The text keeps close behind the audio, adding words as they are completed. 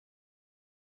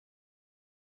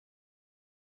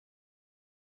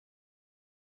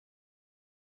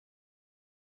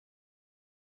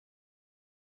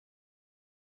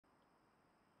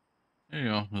Hey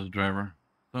y'all, this is Driver.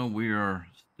 So we are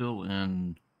still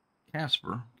in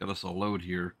Casper. Got us a load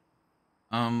here.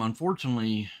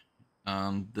 Unfortunately,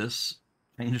 this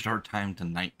changed our time to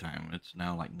nighttime. It's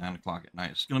now like 9 o'clock at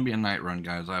night. It's gonna be a night run,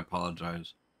 guys. I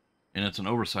apologize. And it's an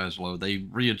oversized load. They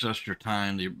readjust your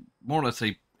time. They more or less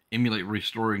they emulate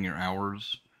restoring your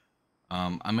hours.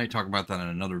 I may talk about that in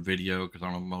another video because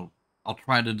I don't know. I'll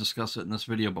try to discuss it in this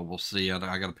video, but we'll see. I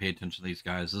got to pay attention to these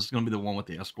guys. This is gonna be the one with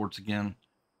the escorts again.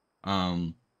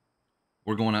 Um,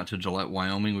 we're going out to Gillette,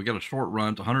 Wyoming. We got a short run,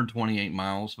 it's 128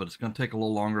 miles, but it's going to take a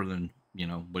little longer than,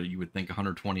 what you would think a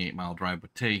 128-mile drive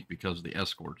would take because of the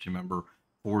escorts. You remember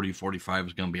 40, 45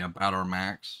 is going to be about our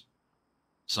max.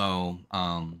 So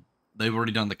they've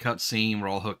already done the cut scene. We're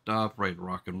all hooked up, ready to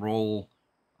rock and roll,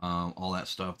 all that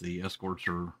stuff. The escorts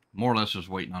are more or less just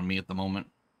waiting on me at the moment.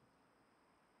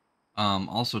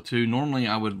 Also, too, normally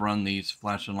I would run these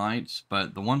flashing lights,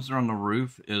 but the ones that are on the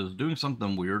roof is doing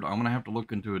something weird. I'm going to have to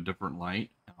look into a different light.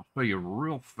 I'll show you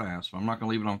real fast. I'm not going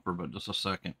to leave it on for but just a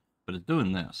second, but it's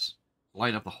doing this.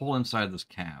 Light up the whole inside of this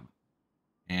cab.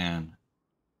 And,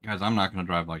 guys, I'm not going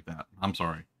to drive like that. I'm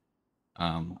sorry.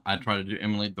 I try to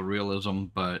emulate the realism,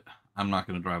 but I'm not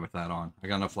going to drive with that on. I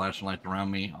got enough flashing lights around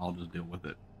me. I'll just deal with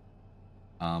it.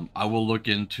 I will look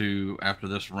into, after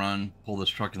this run, pull this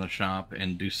truck in the shop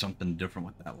and do something different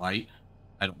with that light.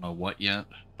 I don't know what yet,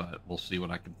 but we'll see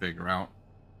what I can figure out.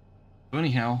 So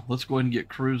anyhow, let's go ahead and get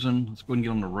cruising. Let's go ahead and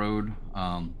get on the road.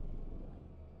 I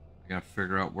gotta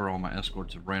figure out where all my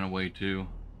escorts have ran away to.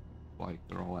 Like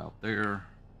they're all out there.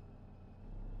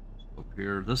 Up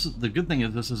here. This is the good thing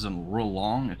is this isn't real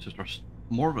long. It's just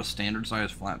more of a standard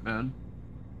size flatbed,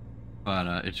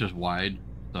 but it's just wide,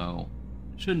 so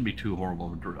shouldn't be too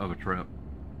horrible of a trip.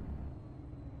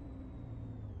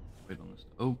 Wait on this to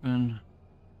open.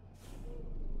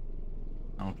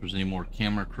 I don't know if there's any more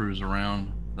camera crews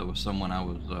around. That was someone I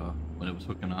was, when it was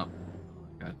hooking up.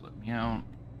 Guys, let me out.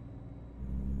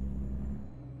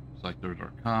 Looks like there's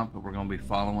our cop that we're going to be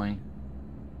following.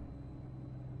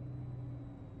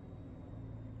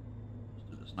 Let's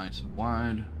do this nice and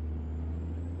wide.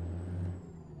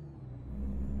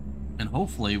 And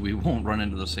hopefully we won't run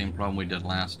into the same problem we did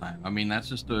last time. I mean, that's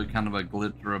just a kind of a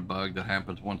glitch or a bug that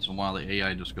happens once in a while. The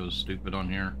AI just goes stupid on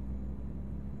here.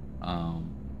 So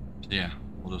yeah,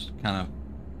 we'll just kind of,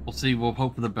 we'll see. We'll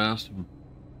hope for the best and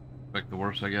expect the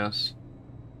worst, I guess.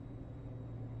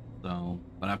 So,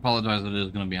 but I apologize. It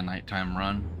is going to be a nighttime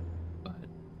run. But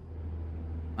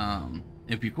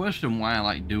if you question why I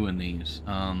like doing these,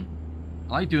 I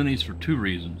like doing these for two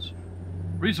reasons.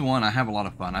 Reason one, I have a lot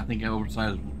of fun. I think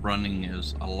oversized running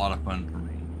is a lot of fun for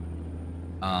me.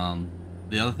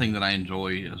 The other thing that I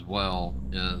enjoy as well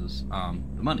is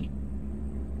the money.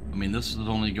 I mean, this is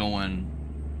only going,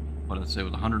 what I'd say,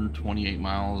 with 128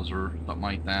 miles or something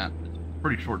like that. It's a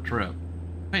pretty short trip.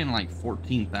 I'm paying like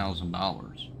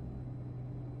 $14,000.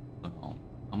 So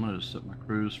I'm gonna just set my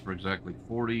cruise for exactly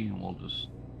 40, and we'll just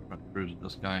try to cruise with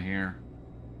this guy here.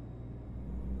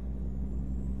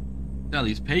 Yeah,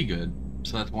 these pay good.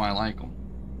 So that's why I like them.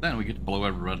 Then we get to blow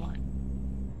every red light.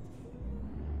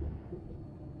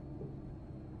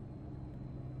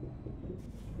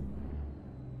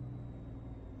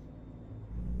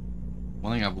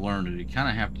 One thing I've learned is you kind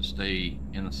of have to stay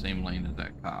in the same lane as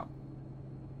that cop.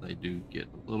 They do get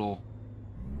a little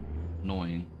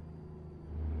annoying.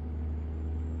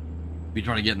 If you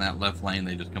try to get in that left lane,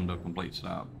 they just come to a complete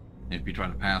stop. And if you try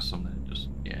to pass them, then it just,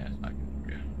 yeah, it's not good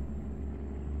for you.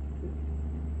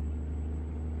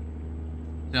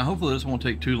 Now, hopefully this won't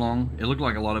take too long. It looked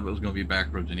like a lot of it was going to be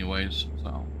back roads anyways, so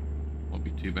it won't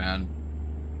be too bad.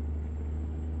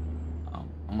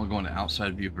 I'm going to go into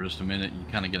outside view for just a minute. You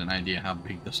kind of get an idea how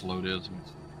big this load is. I'm going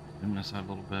to zoom this out a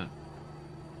little bit.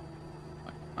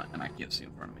 And I can't see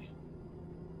in front of me.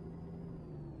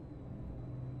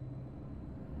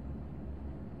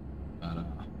 But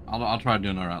I'll try to do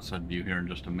another outside view here in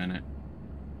just a minute.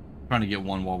 I'm trying to get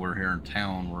one while we're here in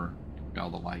town where we got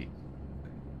all the lights.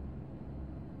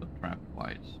 Traffic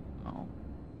lights. So,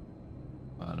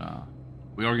 but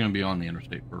we are going to be on the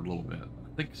interstate for a little bit.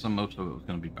 I think most of it was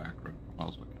going to be back road from what I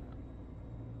was looking at.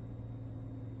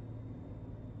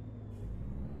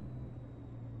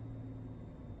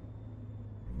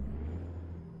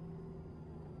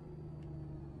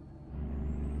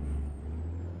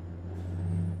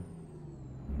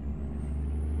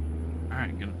 All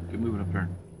right, get moving up there.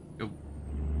 Go.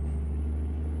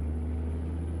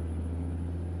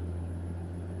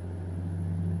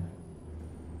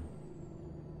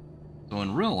 So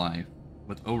in real life,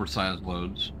 with oversized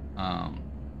loads,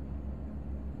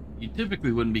 you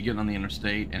typically wouldn't be getting on the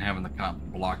interstate and having the cops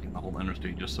blocking the whole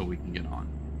interstate just so we can get on.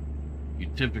 You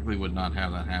typically would not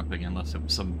have that happening unless it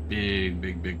was some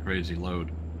big crazy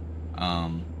load.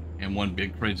 And one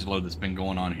big crazy load that's been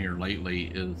going on here lately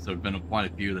is there've been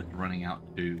quite a few that's running out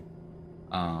to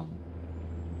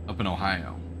up in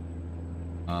Ohio.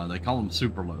 They call them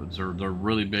super loads. They're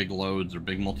really big loads. They're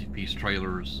big multi-piece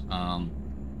trailers.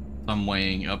 Some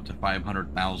weighing up to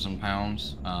 500,000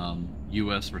 pounds.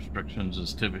 U.S. restrictions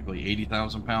is typically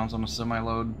 80,000 pounds on a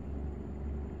semi-load.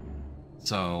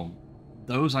 So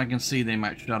those I can see they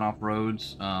might shut off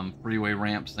roads, freeway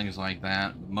ramps, things like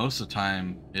that. Most of the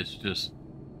time, it's just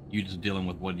you just dealing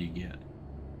with what you get.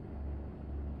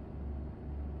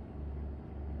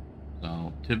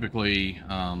 So typically,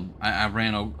 I've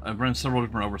ran several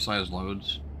different oversized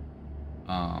loads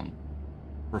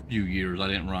for a few years. I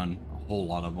didn't run a whole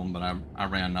lot of them, but I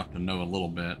ran enough to know a little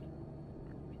bit.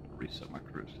 Reset my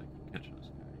cruise so I can catch this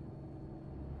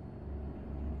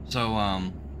guy.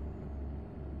 So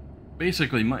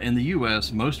basically, in the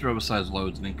U.S., most oversized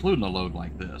loads, and including a load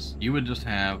like this, you would just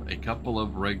have a couple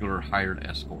of regular hired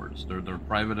escorts. They're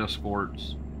private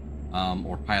escorts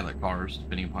or pilot cars,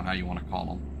 depending upon how you want to call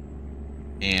them.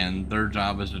 And their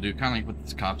job is to do kind of like what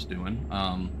this cop's doing.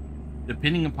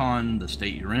 Depending upon the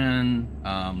state you're in,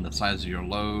 the size of your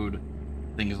load,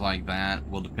 things like that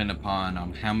will depend upon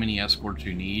how many escorts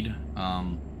you need.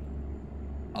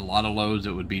 A lot of loads,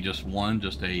 it would be just one,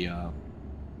 just an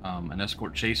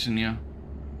escort chasing you.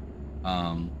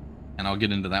 And I'll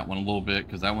get into that one a little bit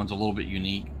because that one's a little bit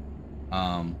unique.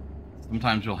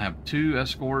 Sometimes you'll have two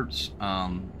escorts,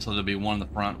 so there'll be one in the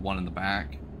front, one in the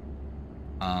back.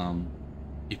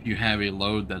 If you have a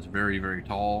load that's very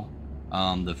tall,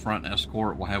 the front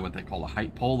escort will have what they call a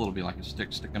height pole. That'll be like a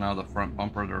stick sticking out of the front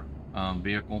bumper of their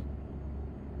vehicle,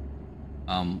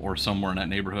 or somewhere in that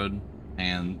neighborhood.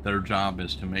 And their job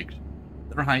is to make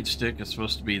their height stick is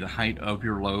supposed to be the height of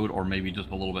your load, or maybe just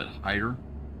a little bit higher.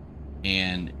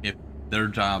 And if their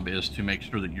job is to make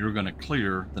sure that you're going to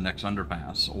clear the next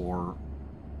underpass or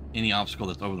any obstacle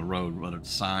that's over the road, whether it's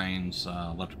signs,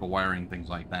 electrical wiring, things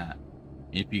like that.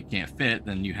 If you can't fit,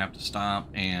 then you have to stop,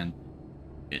 and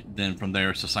then from there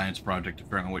it's a science project to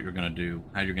figure out what you're going to do,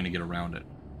 how you're going to get around it.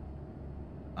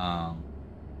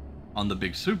 On the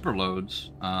big super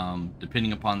loads,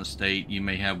 depending upon the state, you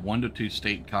may have 1 to 2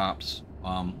 state cops,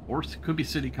 or it could be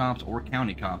city cops or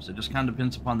county cops. It just kind of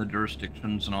depends upon the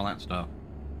jurisdictions and all that stuff.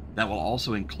 That will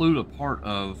also include a part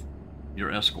of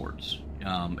your escorts.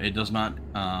 It does not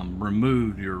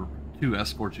remove your 2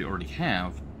 escorts you already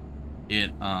have.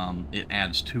 It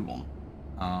adds to them.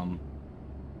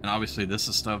 And obviously this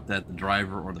is stuff that the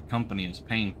driver or the company is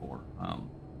paying for.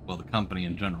 Well, the company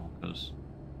in general, because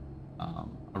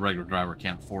a regular driver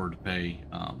can't afford to pay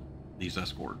these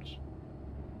escorts.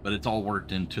 But it's all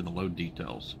worked into the load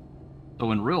details.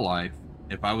 So in real life,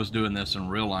 if I was doing this in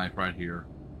real life right here,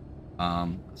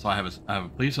 so I have a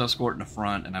police escort in the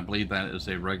front, and I believe that is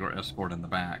a regular escort in the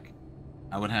back.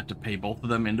 I would have to pay both of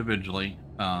them individually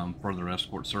for their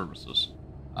escort services.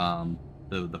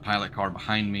 The pilot car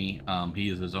behind me, he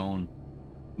is his own,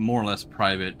 more or less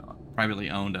privately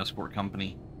owned escort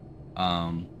company.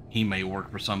 He may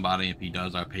work for somebody. If he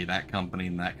does, I pay that company,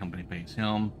 and that company pays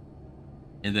him.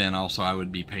 And then also I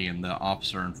would be paying the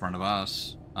officer in front of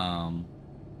us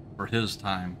for his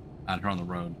time out here on the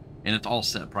road. And it's all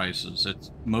set prices.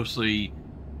 It's mostly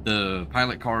the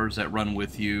pilot cars that run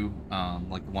with you,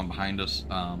 like the one behind us,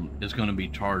 is going to be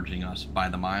charging us by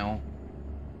the mile.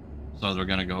 So they're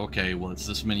going to go, okay, well, it's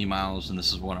this many miles, and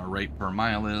this is what our rate per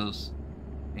mile is,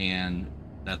 and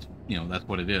that's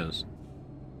what it is.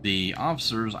 The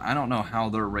officers, I don't know how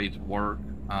their rates work.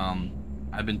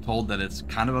 I've been told that it's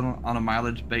kind of on a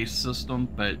mileage-based system,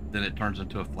 but then it turns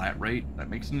into a flat rate. If that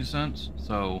makes any sense.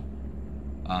 So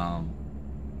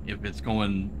if it's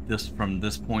going from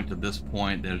this point to this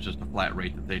point, there's just a flat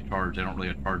rate that they charge. They don't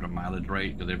really charge a mileage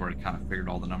rate because they've already kind of figured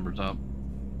all the numbers up.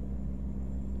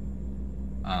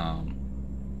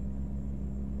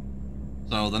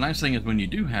 So the nice thing is when you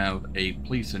do have a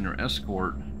police in your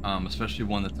escort, especially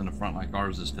one that's in the front like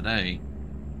ours is today,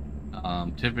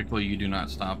 typically you do not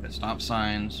stop at stop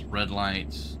signs, red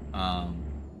lights.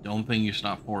 The only thing you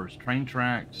stop for is train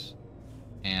tracks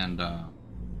and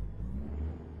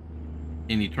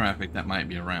any traffic that might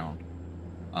be around.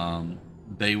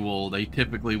 They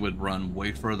typically would run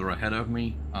way further ahead of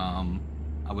me.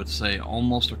 I would say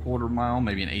almost a quarter mile,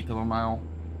 maybe an eighth of a mile.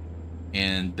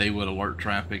 And they would alert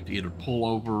traffic to either pull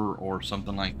over or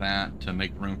something like that to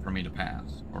make room for me to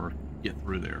pass or get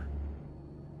through there.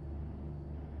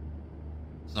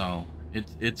 So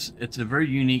it's a very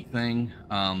unique thing.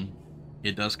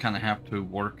 It does kind of have to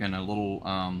work in a little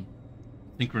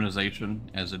synchronization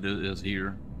as it is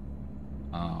here.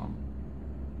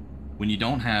 when you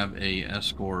don't have a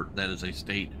escort that is a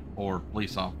state or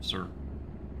police officer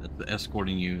that's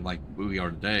escorting you like we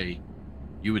are today,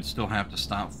 you would still have to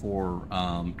stop for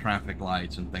traffic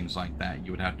lights and things like that.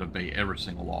 You would have to obey every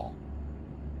single law.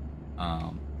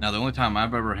 Now, the only time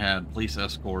I've ever had police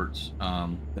escorts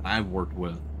that I've worked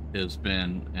with has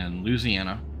been in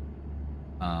Louisiana.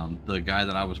 The guy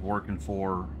that I was working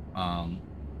for,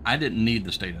 I didn't need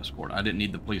the state escort. I didn't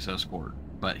need the police escort,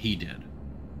 but he did.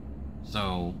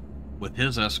 So with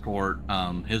his escort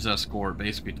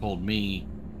basically told me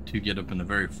to get up in the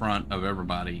very front of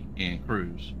everybody and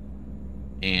cruise.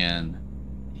 And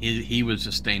he was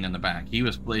just staying in the back. He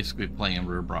was basically playing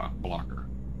rear blocker.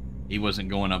 He wasn't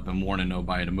going up and warning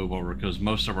nobody to move over, because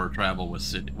most of our travel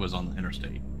was on the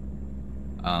interstate.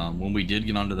 When we did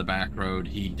get onto the back road,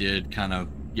 he did kind of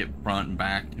get front and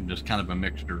back, and just kind of a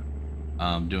mixture,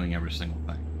 doing every single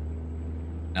thing.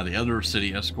 Now, the other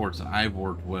city escorts that I've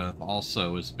worked with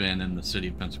also has been in the city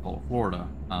of Pensacola, Florida,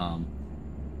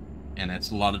 and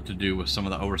it's a lot to do with some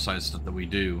of the oversight stuff that we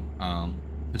do.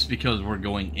 Just because we're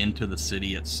going into the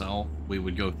city itself, we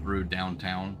would go through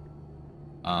downtown,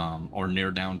 or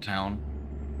near downtown.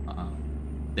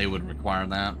 They would require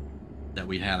that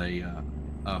we had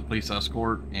a police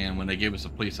escort, and when they gave us a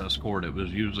police escort, it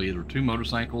was usually either 2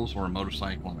 motorcycles or a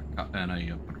motorcycle and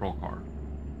a patrol car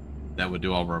that would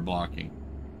do all of our blocking.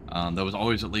 There was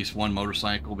always at least one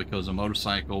motorcycle, because a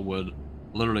motorcycle would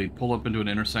literally pull up into an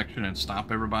intersection and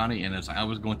stop everybody, and as I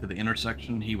was going through the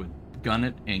intersection, he would gun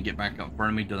it and get back up in front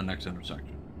of me to the next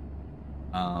intersection.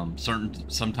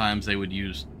 Sometimes they would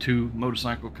use 2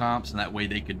 motorcycle cops, and that way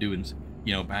they could do,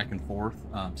 back and forth,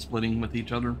 splitting with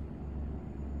each other.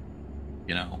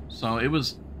 So it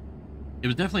was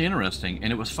definitely interesting,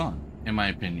 and it was fun, in my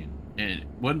opinion. It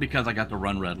wasn't because I got to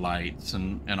run red lights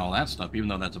and all that stuff, even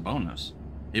though that's a bonus.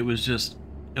 It was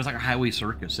like a highway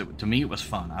circus. To me, it was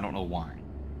fun. I don't know why.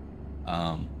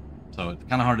 So it's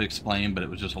kind of hard to explain, but it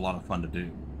was just a lot of fun to do.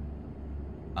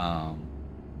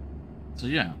 So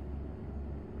yeah.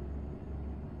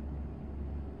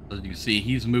 As you can see,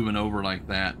 he's moving over like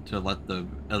that to let the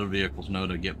other vehicles know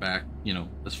to get back,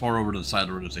 as far over to the side of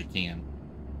the road as they can.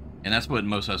 And that's what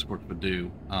most escorts would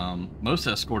do. Most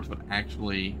escorts would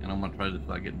actually, and I'm going to try this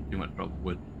without getting too much trouble,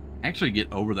 would actually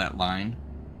get over that line.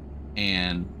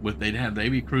 And they'd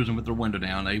be cruising with their window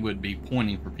down. They would be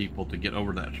pointing for people to get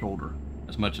over that shoulder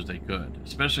as much as they could,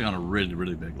 especially on a really,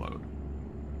 really big load.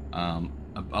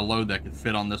 A load that could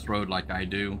fit on this road like I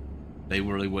do, they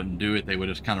really wouldn't do it. They would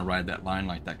just kind of ride that line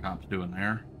like that cop's doing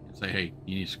there and say, hey,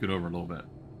 you need to scoot over a little bit.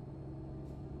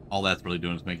 All that's really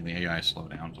doing is making the AI slow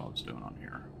down, is all it's doing on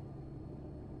here.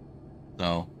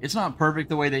 So it's not perfect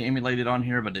the way they emulated on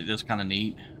here, but it is kind of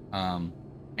neat.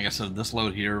 Like I said, this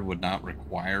load here would not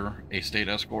require a state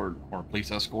escort or a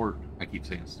police escort. I keep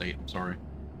saying state, I'm sorry.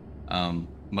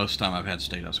 Most of the time I've had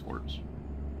state escorts.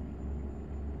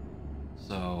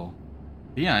 So,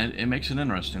 yeah, it makes it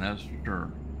interesting, that's for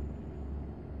sure.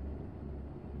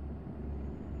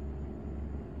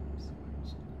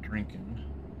 Drinking.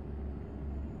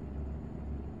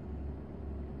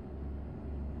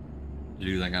 To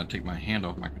do that, I gotta take my hand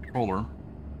off my controller.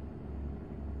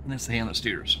 And that's the hand that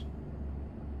steers.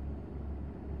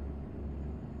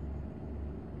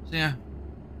 Yeah.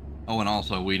 Oh, and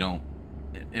also we don't,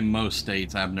 in most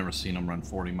states, I've never seen them run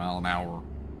 40 mile an hour,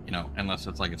 unless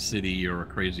it's like a city or a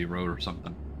crazy road or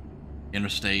something.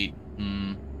 Interstate,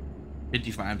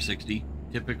 55, 60,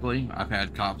 typically. I've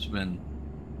had cops so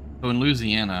in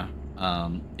Louisiana,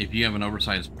 if you have an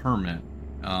oversized permit,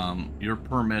 you're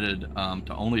permitted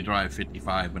to only drive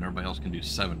 55 when everybody else can do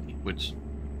 70, which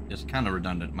is kind of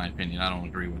redundant in my opinion. I don't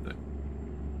agree with it.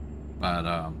 But,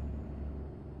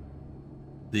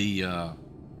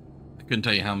 I couldn't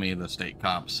tell you how many of the state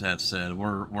cops have said,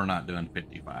 we're not doing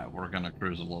 55, we're going to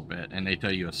cruise a little bit, and they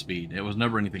tell you a speed. It was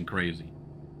never anything crazy,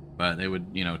 but they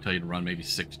would, tell you to run maybe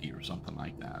 60 or something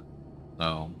like that.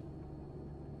 So,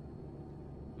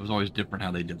 it was always different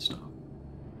how they did stuff.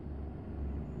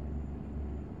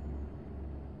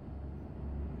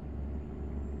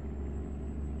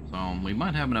 So, we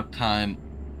might have enough time.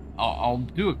 I'll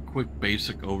do a quick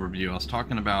basic overview. I was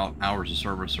talking about hours of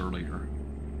service earlier.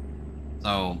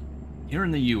 So, here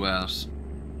in the U.S.,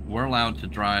 we're allowed to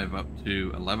drive up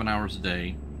to 11 hours a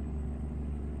day,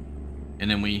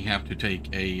 and then we have to take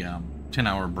a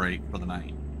 10-hour break for the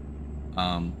night.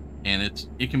 And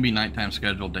it can be nighttime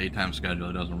schedule, daytime schedule,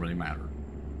 it doesn't really matter.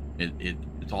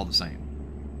 It's all the same.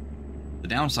 The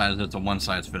downside is it's a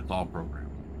one-size-fits-all program,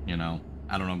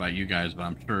 I don't know about you guys, but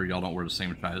I'm sure y'all don't wear the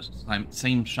same size, dang,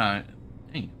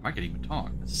 if I could even talk,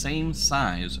 the same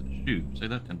size shoe, say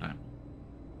that 10 times,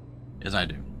 as I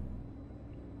do.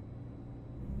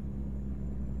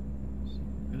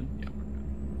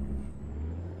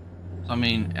 So, I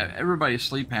mean, everybody's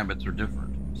sleep habits are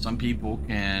different. Some people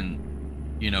can,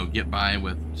 you know, get by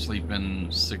with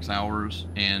sleeping 6 hours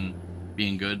and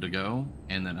being good to go.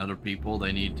 And then other people,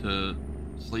 they need to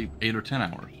sleep 8 or 10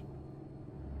 hours.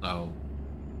 So,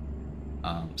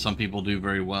 some people do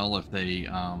very well if they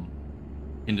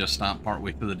can just stop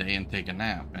partway through the day and take a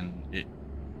nap. And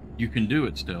you can do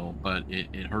it still, but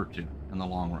it hurts you in the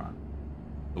long run,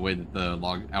 the way that the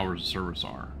log hours of service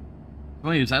are. So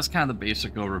anyways, that's kind of the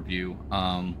basic overview.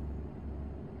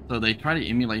 So they try to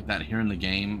emulate that here in the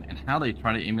game, and how they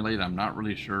try to emulate it, I'm not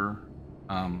really sure.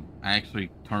 I actually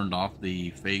turned off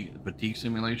the fatigue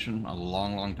simulation a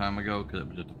long time ago because it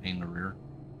was just a pain in the rear.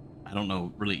 I don't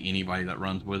know really anybody that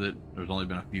runs with it. There's only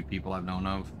been a few people I've known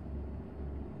of.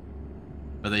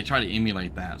 But they try to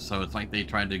emulate that, so it's like they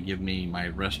tried to give me my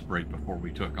rest break before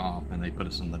we took off, and they put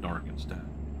us in the dark instead.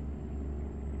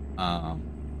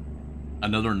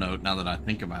 Another note, now that I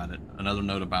think about it, another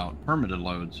note about permitted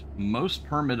loads. Most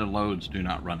permitted loads do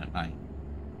not run at night.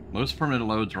 Most permitted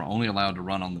loads are only allowed to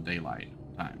run on the daylight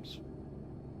times.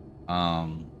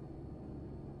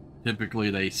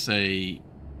 Typically, they say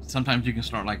sometimes you can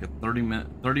start like 30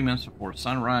 minutes before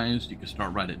sunrise. You can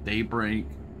start right at daybreak.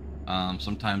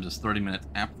 Sometimes it's 30 minutes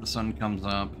after the sun comes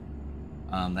up.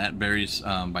 That varies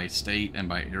by state and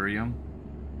by area.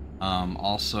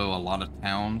 Also, a lot of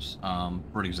towns,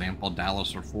 for example,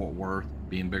 Dallas or Fort Worth,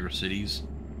 being bigger cities,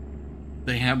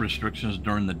 they have restrictions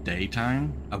during the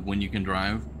daytime of when you can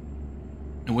drive.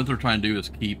 And what they're trying to do is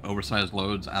keep oversized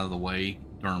loads out of the way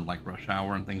during like rush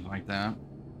hour and things like that.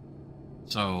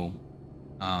 So,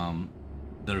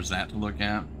 there's that to look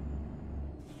at.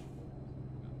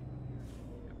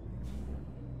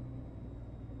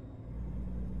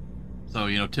 So,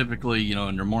 you know, typically, you know,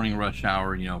 in your morning rush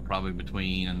hour, you know, probably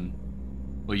between,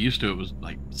 well, used to it was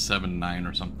like 7 to 9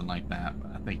 or something like that.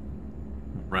 But I think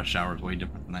rush hour is way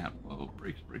different than that. Whoa,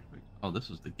 brakes. Oh, this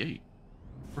is the gate.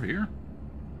 We're here?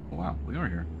 Oh, wow, we are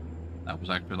here. That was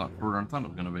actually a lot further than I thought it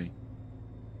was going to be.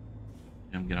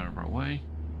 Jim, get out of our way.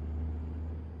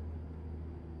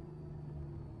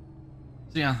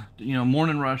 So yeah, you know,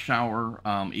 morning rush hour,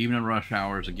 evening rush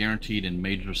hour is guaranteed in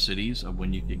major cities of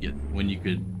when you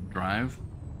could drive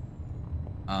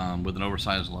with an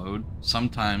oversized load.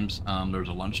 Sometimes there's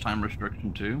a lunchtime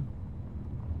restriction too.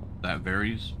 That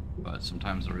varies, but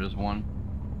sometimes there is one.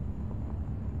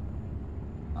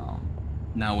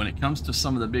 Now, when it comes to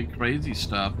some of the big crazy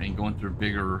stuff and going through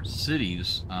bigger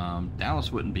cities,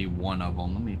 Dallas wouldn't be one of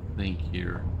them. Let me think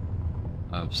here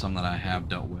of some that I have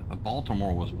dealt with.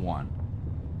 Baltimore was one.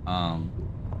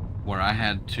 Where I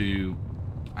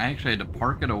actually had to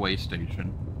park at a way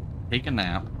station, take a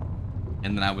nap,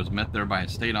 and then I was met there by a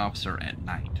state officer at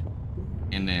night.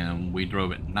 And then we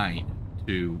drove at night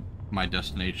to my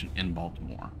destination in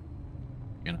Baltimore,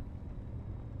 you know.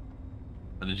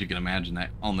 But as you can imagine, that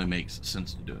only makes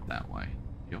sense to do it that way.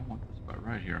 You don't want this spot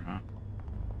right here, huh?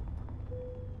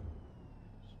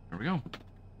 There we go.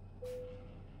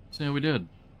 See how we did.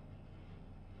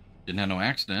 Didn't have no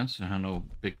accidents, didn't have no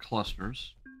big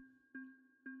clusters.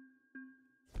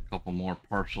 A couple more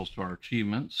partials to our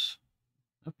achievements.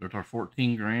 Oh, there's our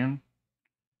 14 grand.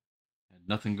 Had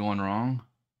nothing going wrong.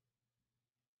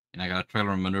 And I got a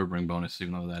trailer and maneuvering bonus,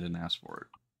 even though I didn't ask for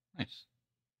it. Nice.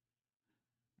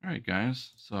 Alright,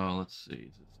 guys. So, let's see.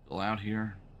 Is it still out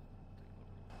here?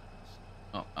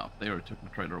 Oh, they already took my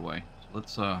trailer away.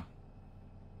 So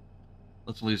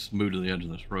let's at least move to the edge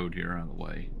of this road here, out of the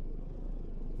way.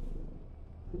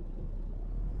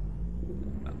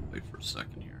 Wait for a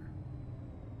second here.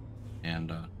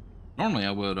 And normally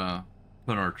I would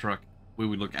put our truck, we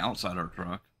would look outside our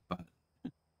truck, but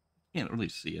can't really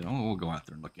see it. We'll go out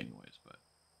there and look anyways. But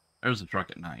there's the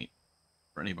truck at night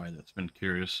for anybody that's been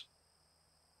curious.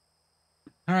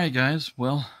 All right, guys.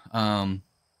 Well,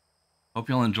 hope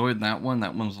y'all enjoyed that one.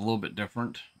 That one's a little bit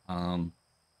different. You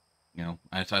know,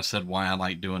 as I said, why I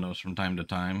like doing those from time to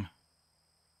time,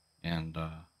 and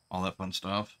all that fun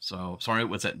stuff. So sorry it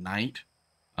was at night.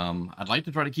 I'd like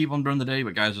to try to keep them during the day,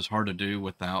 but guys, it's hard to do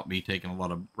without me taking a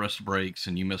lot of rest breaks,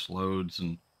 and you miss loads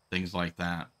and things like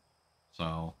that.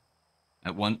 So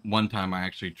at one time I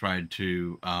actually tried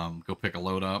to go pick a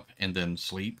load up and then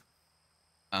sleep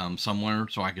somewhere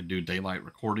so I could do daylight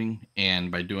recording,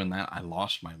 and by doing that I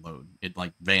lost my load. It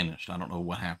like vanished. I don't know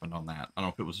what happened on that. I don't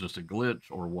know if it was just a glitch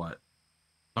or what.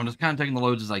 So I'm just kind of taking the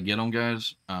loads as I get them,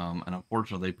 guys, and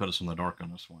unfortunately they put us in the dark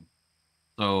on this one.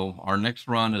 So our next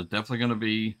run is definitely going to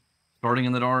be starting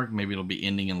in the dark. Maybe it'll be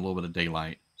ending in a little bit of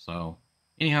daylight. So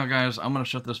anyhow, guys, I'm going to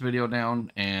shut this video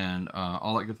down and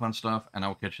all that good fun stuff, and I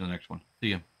will catch you in the next one.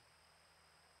 See ya.